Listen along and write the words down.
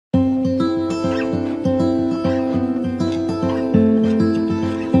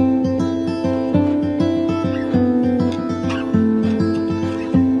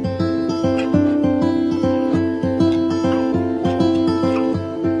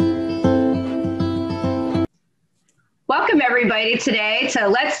everybody today to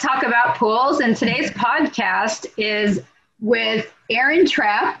Let's Talk About Pools. And today's podcast is with Aaron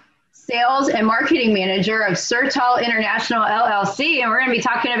Trapp, Sales and Marketing Manager of Sertall International LLC. And we're going to be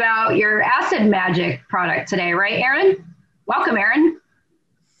talking about your Acid Magic product today, right, Aaron? Welcome, Aaron.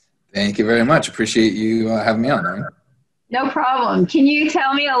 Thank you very much. Appreciate you having me on, Aaron. No problem. Can you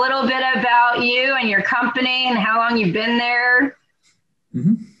tell me a little bit about you and your company and how long you've been there?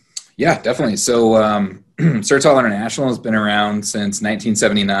 Mm-hmm. Yeah, definitely. So Sertall International has been around since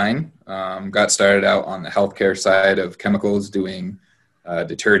 1979. Got started out on the healthcare side of chemicals, doing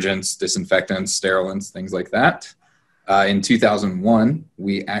detergents, disinfectants, sterilants, things like that. In 2001,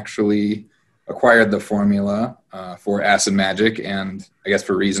 we actually acquired the formula for Acid Magic, and I guess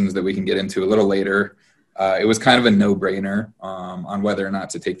for reasons that we can get into a little later, it was kind of a no-brainer on whether or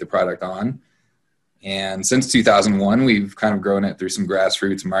not to take the product on. And since 2001, we've kind of grown it through some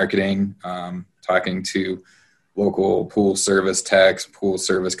grassroots marketing, talking to local pool service techs, pool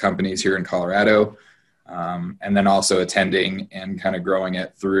service companies here in Colorado, and then also attending and kind of growing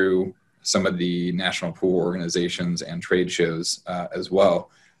it through some of the national pool organizations and trade shows as well.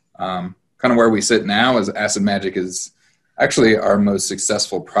 Kind of where we sit now is Acid Magic is actually our most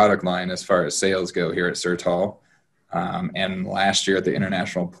successful product line as far as sales go here at Sertall. And last year at the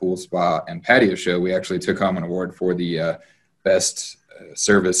International Pool Spa and Patio Show, we actually took home an award for the best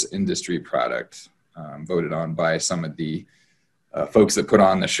service industry product, voted on by some of the folks that put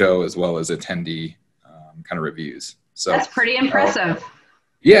on the show as well as attendee kind of reviews. So that's pretty impressive.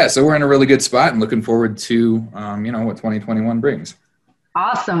 Yeah, so we're in a really good spot and looking forward to what 2021 brings.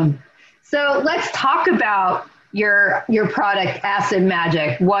 Awesome. So let's talk about your product, Acid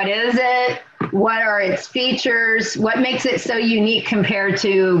Magic. What is it? What are its features? What makes it so unique compared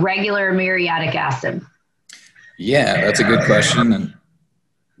to regular muriatic acid? Yeah, that's a good question. And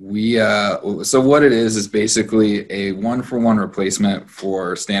so what it is basically a one-for-one replacement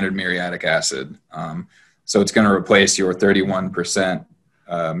for standard muriatic acid. So it's going to replace your 31%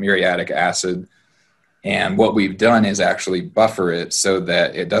 muriatic acid. And what we've done is actually buffer it so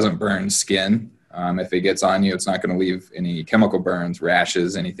that it doesn't burn skin. If it gets on you, it's not going to leave any chemical burns,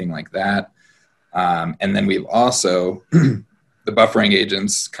 rashes, anything like that. And then we've also, the buffering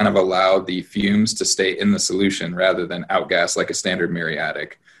agents kind of allow the fumes to stay in the solution rather than outgas like a standard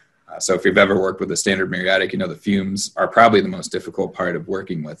muriatic. So if you've ever worked with a standard muriatic, the fumes are probably the most difficult part of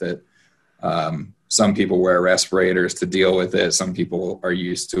working with it. Some people wear respirators to deal with it. Some people are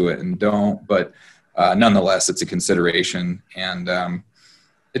used to it and don't, but nonetheless, it's a consideration. And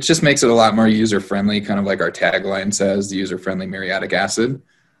it just makes it a lot more user-friendly, kind of like our tagline says, user-friendly muriatic acid.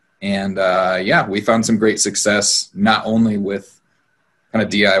 And we found some great success, not only with kind of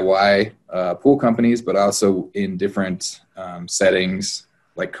DIY pool companies, but also in different settings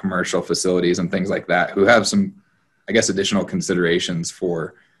like commercial facilities and things like that, who have some, I guess, additional considerations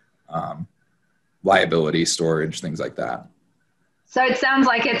for liability, storage, things like that. So it sounds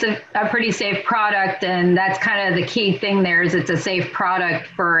like it's a pretty safe product, and that's kind of the key thing there is it's a safe product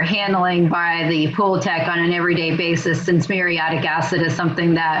for handling by the pool tech on an everyday basis, since muriatic acid is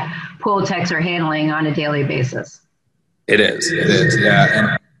something that pool techs are handling on a daily basis. It is,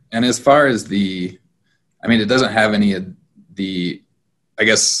 yeah. And as far as it doesn't have any of the, I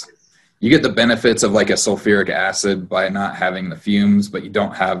guess, you get the benefits of like a sulfuric acid by not having the fumes, but you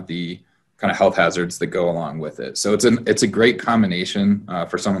don't have the kind of health hazards that go along with it. So it's a great combination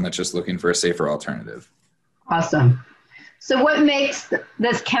for someone that's just looking for a safer alternative. Awesome. So what makes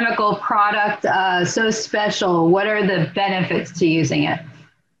this chemical product so special? What are the benefits to using it?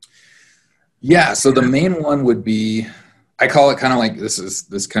 Yeah, so the main one would be, I call it kind of like, this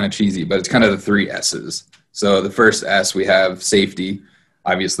is kind of cheesy, but it's kind of the 3 S's. So the first S, we have safety.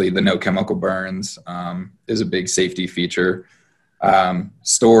 Obviously, the no chemical burns is a big safety feature.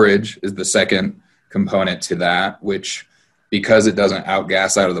 Storage is the second component to that, which, because it doesn't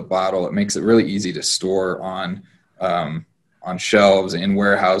outgas out of the bottle, it makes it really easy to store on shelves, in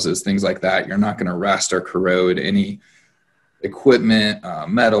warehouses, things like that. You're not going to rust or corrode any equipment,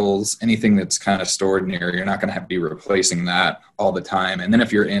 metals, anything that's kind of stored near. You're not going to be replacing that all the time. And then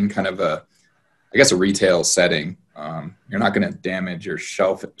if you're in kind of a retail setting, you're not going to damage your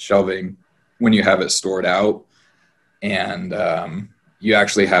shelving when you have it stored out. And you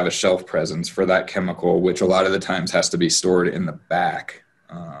actually have a shelf presence for that chemical, which a lot of the times has to be stored in the back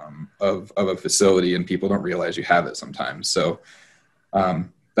of a facility, and people don't realize you have it sometimes. So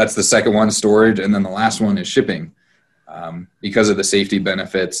that's the second one, storage. And then the last one is shipping. Because of the safety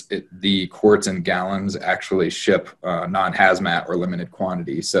benefits, the quarts and gallons actually ship non-hazmat or limited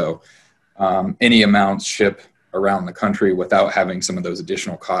quantity. So any amounts ship around the country without having some of those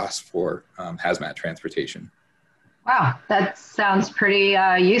additional costs for hazmat transportation. Wow, that sounds pretty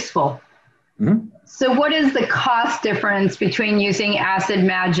useful. Mhm. So, what is the cost difference between using Acid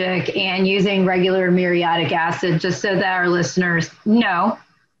Magic and using regular muriatic acid, just so that our listeners know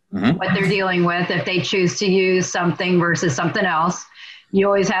Mhm. what they're dealing with if they choose to use something versus something else? You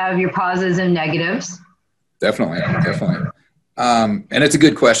always have your positives and negatives. Definitely, definitely. And it's a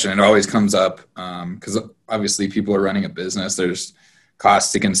good question. It always comes up because obviously people are running a business. There's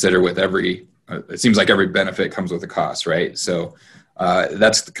costs to consider with every. It seems like every benefit comes with a cost, right? So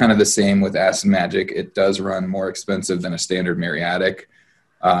that's kind of the same with Acid Magic. It does run more expensive than a standard muriatic.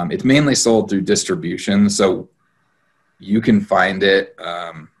 It's mainly sold through distribution, so you can find it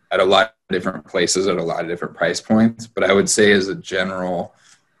at a lot of different places at a lot of different price points. But I would say, as a general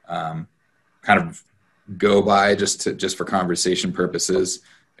um, kind of go by, just for conversation purposes,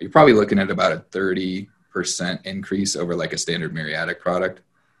 you're probably looking at about a 30% increase over like a standard muriatic product.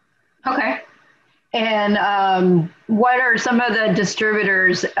 Okay. And what are some of the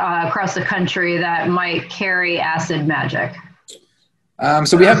distributors across the country that might carry Acid Magic?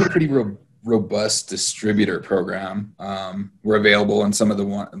 So we have a pretty robust distributor program. We're available in some of the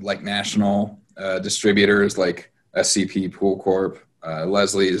like national distributors like SCP, Pool Corp,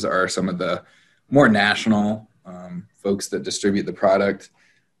 Leslie's are some of the more national folks that distribute the product.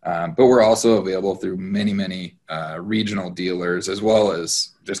 But we're also available through many regional dealers, as well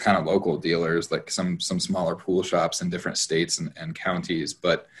as just kind of local dealers, like some smaller pool shops in different states and counties.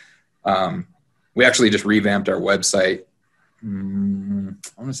 But we actually just revamped our website. I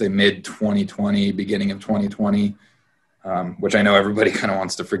want to say mid 2020, beginning of 2020, which I know everybody kind of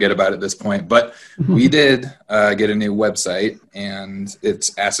wants to forget about at this point. But we did get a new website, and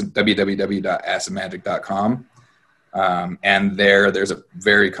it's www.acidmagic.com. And there's a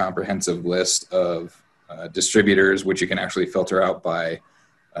very comprehensive list of distributors, which you can actually filter out by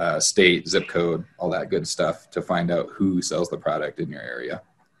state, zip code, all that good stuff to find out who sells the product in your area.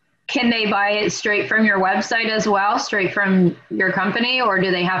 Can they buy it straight from your website as well, straight from your company, or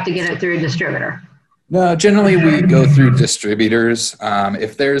do they have to get it through a distributor? No, generally we go through distributors.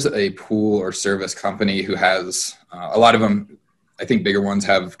 If there's a pool or service company who has a lot of them, I think bigger ones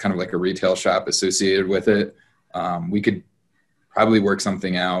have kind of like a retail shop associated with it. We could probably work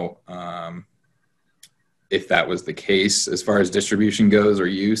something out if that was the case as far as distribution goes or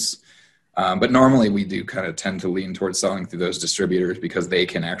use. But normally we do kind of tend to lean towards selling through those distributors because they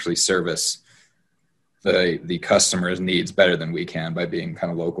can actually service the customer's needs better than we can by being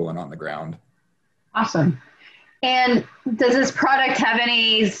kind of local and on the ground. Awesome. And does this product have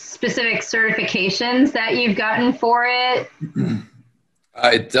any specific certifications that you've gotten for it?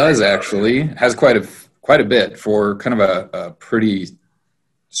 It does actually. It has quite a bit for kind of a pretty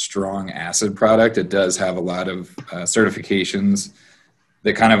strong acid product. It does have a lot of certifications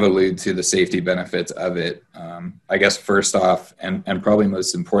that kind of allude to the safety benefits of it. I guess first off, and probably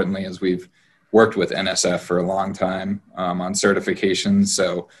most importantly, is we've worked with NSF for a long time on certifications.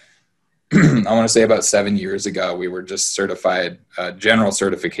 So I want to say about 7 years ago, we were just certified general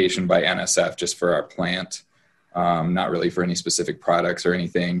certification by NSF just for our plant, not really for any specific products or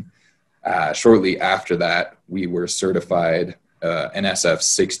anything. Shortly after that, we were certified NSF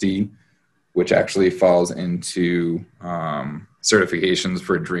 60, which actually falls into certifications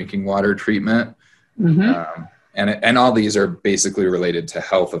for drinking water treatment. Mm-hmm. And all these are basically related to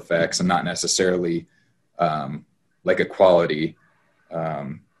health effects and not necessarily like a quality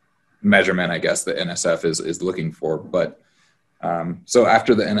measurement, I guess, that NSF is looking for. But so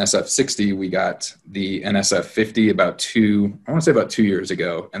after the NSF 60, we got the NSF 50 about 2 years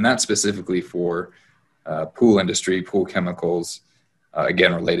ago. And that's specifically for pool industry, pool chemicals,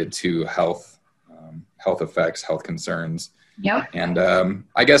 again, related to health effects, health concerns. Yep. And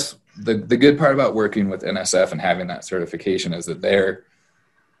I guess the good part about working with NSF and having that certification is that they're,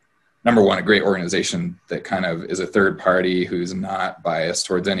 number one, a great organization that kind of is a third party who's not biased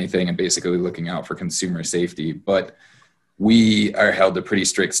towards anything and basically looking out for consumer safety. But we are held to pretty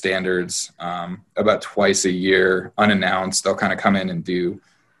strict standards. About twice a year, unannounced, they'll kind of come in and do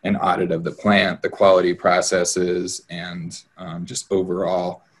an audit of the plant, the quality processes, and just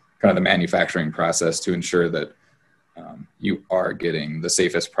overall kind of the manufacturing process to ensure that you are getting the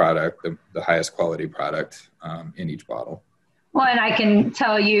safest product, the highest quality product in each bottle. Well, and I can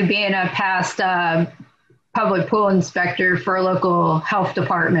tell you, being a past public pool inspector for a local health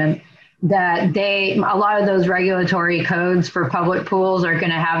department, that a lot of those regulatory codes for public pools are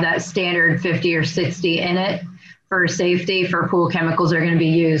going to have that standard 50 or 60 in it for safety for pool chemicals are going to be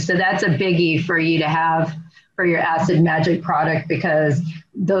used. So that's a biggie for you to have for your Acid Magic product, because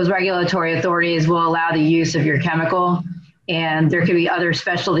those regulatory authorities will allow the use of your chemical And there could be other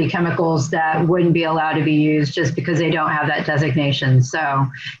specialty chemicals that wouldn't be allowed to be used just because they don't have that designation. So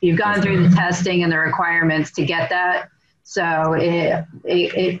you've gone through the testing and the requirements to get that. So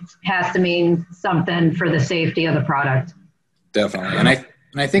it has to mean something for the safety of the product. Definitely. And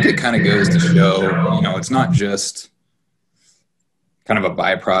I think it kind of goes to show, it's not just kind of a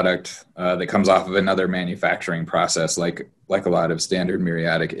byproduct that comes off of another manufacturing process like a lot of standard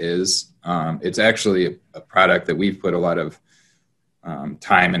muriatic is. It's actually a product that we've put a lot of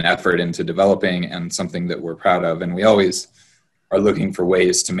time and effort into developing, and something that we're proud of. And we always are looking for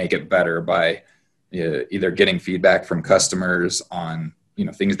ways to make it better by either getting feedback from customers on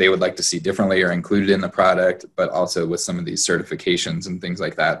things they would like to see differently or included in the product, but also with some of these certifications and things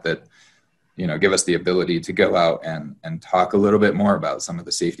like that give us the ability to go out and talk a little bit more about some of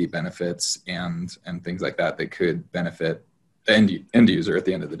the safety benefits and things like that could benefit the end user at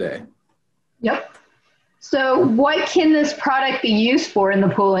the end of the day. Yep. So what can this product be used for in the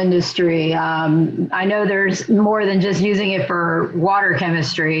pool industry? I know there's more than just using it for water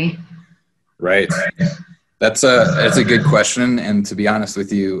chemistry. Right. That's a good question. And to be honest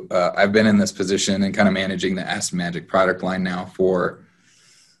with you, I've been in this position and kind of managing the Aspen Magic product line now for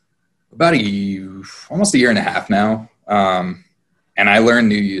about almost a year and a half now. And I learn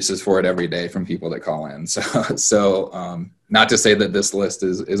new uses for it every day from people that call in. So not to say that this list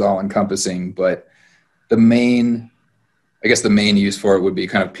is all encompassing, but the main use for it would be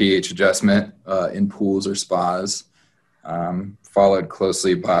kind of pH adjustment in pools or spas, followed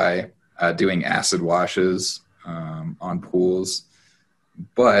closely by doing acid washes on pools.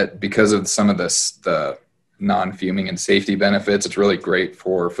 But because of some of the non-fuming and safety benefits, it's really great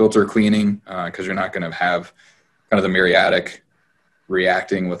for filter cleaning because you're not going to have kind of the muriatic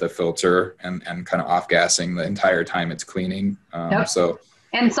reacting with a filter and kind of off-gassing the entire time it's cleaning. Yep.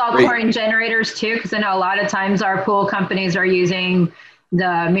 And salt chlorine generators too, because I know a lot of times our pool companies are using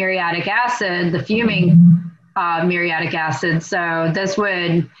the muriatic acid, the fuming muriatic acid. So this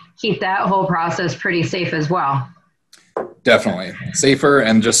would keep that whole process pretty safe as well. Definitely safer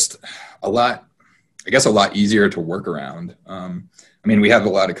and just a lot easier to work around. We have a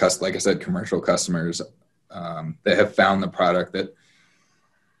lot of like I said, commercial customers that have found the product that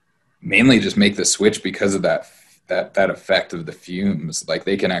mainly just make the switch because of that effect of the fumes. Like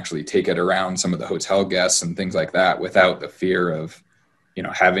they can actually take it around some of the hotel guests and things like that without the fear of,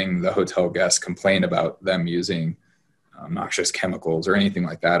 having the hotel guests complain about them using noxious chemicals or anything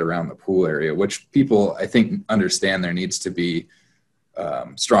like that around the pool area, which people, I think, understand there needs to be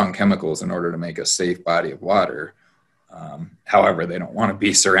strong chemicals in order to make a safe body of water. However, they don't want to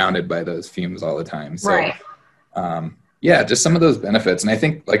be surrounded by those fumes all the time. So, right. Just some of those benefits. And I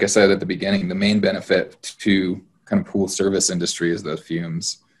think, like I said at the beginning, the main benefit to kind of pool service industry is those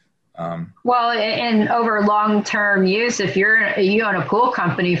fumes. Well, and over long-term use, if you own a pool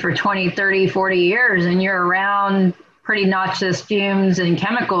company for 20, 30, 40 years and you're around pretty noxious fumes and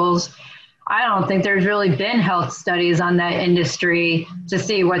chemicals, I don't think there's really been health studies on that industry to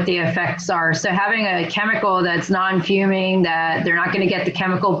see what the effects are. So having a chemical that's non-fuming, that they're not going to get the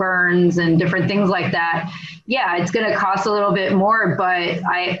chemical burns and different things like that, yeah, it's going to cost a little bit more. But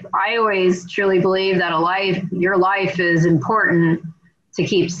I always truly believe that your life is important to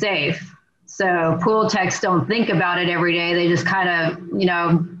keep safe. So pool techs don't think about it every day. They just kind of,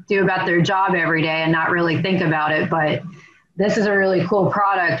 do about their job every day and not really think about it. But this is a really cool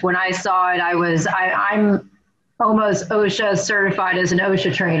product. When I saw it, I'm almost OSHA certified as an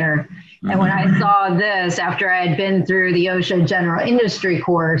OSHA trainer. And when I saw this, after I had been through the OSHA general industry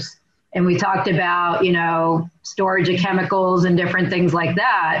course, and we talked about, storage of chemicals and different things like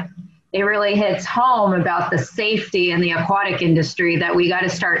that, it really hits home about the safety in the aquatic industry that we got to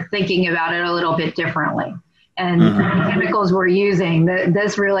start thinking about it a little bit differently. And the chemicals we're using,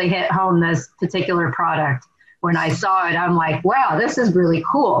 this really hit home, this particular product. When I saw it, I'm like, wow, this is really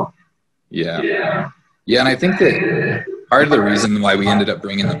cool. Yeah. And I think that part of the reason why we ended up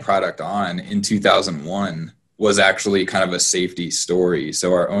bringing the product on in 2001 was actually kind of a safety story.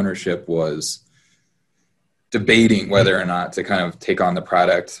 So our ownership was debating whether or not to kind of take on the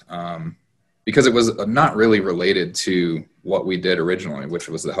product because it was not really related to what we did originally, which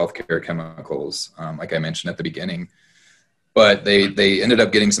was the healthcare chemicals, like I mentioned at the beginning. But they ended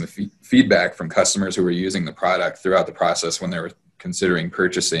up getting some feedback from customers who were using the product throughout the process when they were considering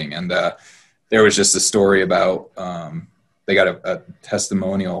purchasing. And there was just a story about they got a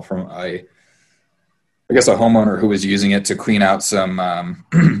testimonial from a homeowner who was using it to clean out some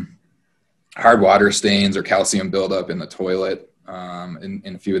hard water stains or calcium buildup in the toilet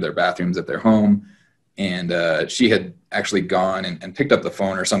in a few of their bathrooms at their home. And she had actually gone and picked up the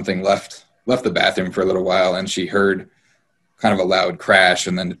phone or something, left the bathroom for a little while, and she heard kind of a loud crash,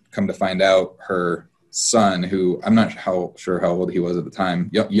 and then come to find out her son, who I'm not sure how old he was at the time,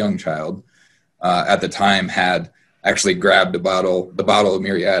 young child, at the time had actually grabbed the bottle of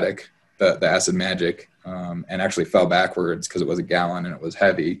muriatic, the Acid Magic, and actually fell backwards because it was a gallon and it was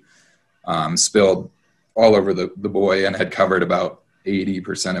heavy, spilled all over the boy and had covered about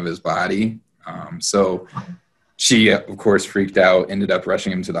 80% of his body. So she, of course, freaked out, ended up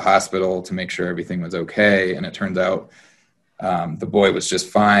rushing him to the hospital to make sure everything was okay. And it turns out the boy was just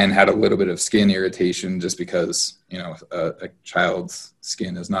fine, had a little bit of skin irritation just because, a child's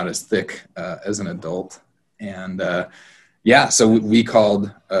skin is not as thick as an adult. And so we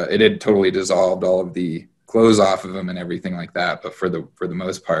called, it had totally dissolved all of the clothes off of him and everything like that. But for the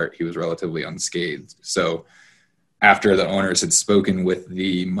most part, he was relatively unscathed. So after the owners had spoken with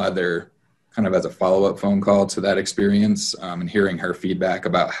the mother, kind of as a follow-up phone call to that experience, and hearing her feedback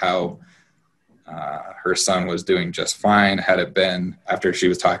about how her son was doing just fine, had it been after she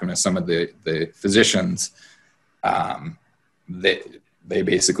was talking to some of the physicians, they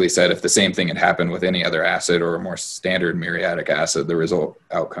basically said if the same thing had happened with any other acid or a more standard muriatic acid, the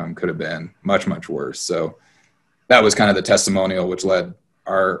outcome could have been much, much worse. So that was kind of the testimonial which led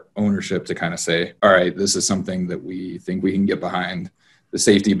our ownership to kind of say, all right, this is something that we think we can get behind. The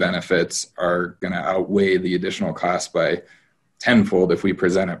safety benefits are going to outweigh the additional cost by tenfold if we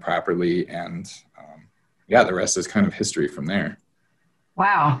present it properly. And the rest is kind of history from there.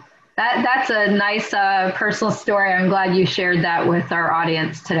 Wow. That's a nice personal story. I'm glad you shared that with our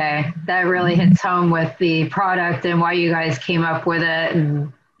audience today. That really hits home with the product and why you guys came up with it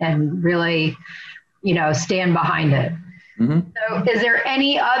and really, stand behind it. Mm-hmm. So is there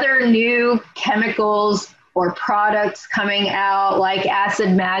any other new chemicals or products coming out like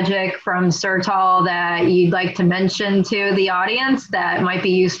Acid Magic from Sertol that you'd like to mention to the audience that might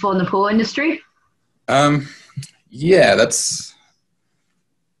be useful in the pool industry?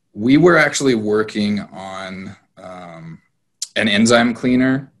 We were actually working on an enzyme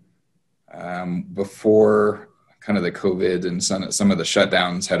cleaner before kind of the COVID and some of the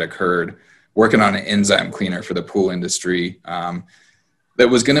shutdowns had occurred, working on an enzyme cleaner for the pool industry. That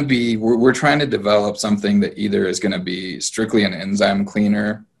was going to be, we're trying to develop something that either is going to be strictly an enzyme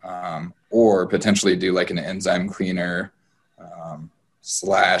cleaner or potentially do like an enzyme cleaner /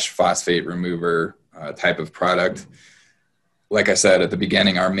 phosphate remover type of product. Like I said at the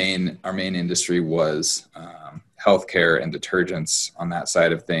beginning, our main industry was healthcare and detergents on that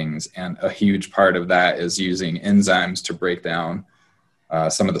side of things. And a huge part of that is using enzymes to break down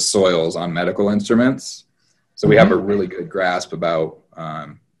some of the soils on medical instruments. So we have a really good grasp about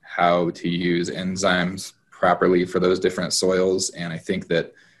how to use enzymes properly for those different soils. And I think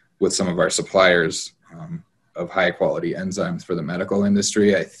that with some of our suppliers of high quality enzymes for the medical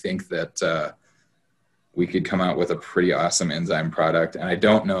industry, I think that we could come out with a pretty awesome enzyme product. And I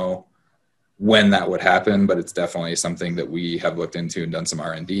don't know when that would happen, but it's definitely something that we have looked into and done some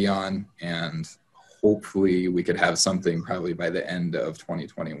R&D on. And hopefully we could have something probably by the end of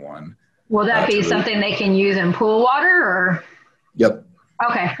 2021. Will that be something they can use in pool water or? Yep.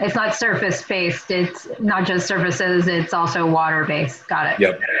 Okay. It's not surface based. It's not just surfaces. It's also water based. Got it.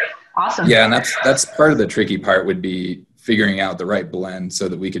 Yep. Awesome. Yeah. And that's part of the tricky part would be figuring out the right blend so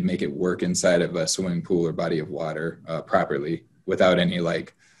that we could make it work inside of a swimming pool or body of water properly without any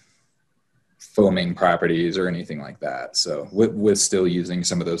like foaming properties or anything like that. So with still using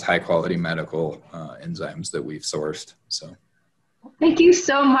some of those high quality medical enzymes that we've sourced. So. Thank you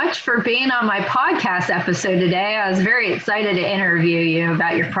so much for being on my podcast episode today. I was very excited to interview you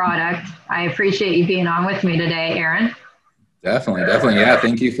about your product. I appreciate you being on with me today, Aaron. Definitely. Yeah.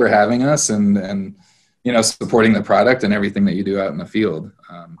 Thank you for having us and supporting the product and everything that you do out in the field.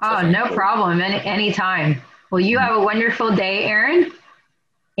 No problem. Anytime. Well, you have a wonderful day, Aaron,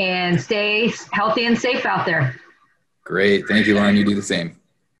 and stay healthy and safe out there. Great. Thank you, Lauren. You do the same.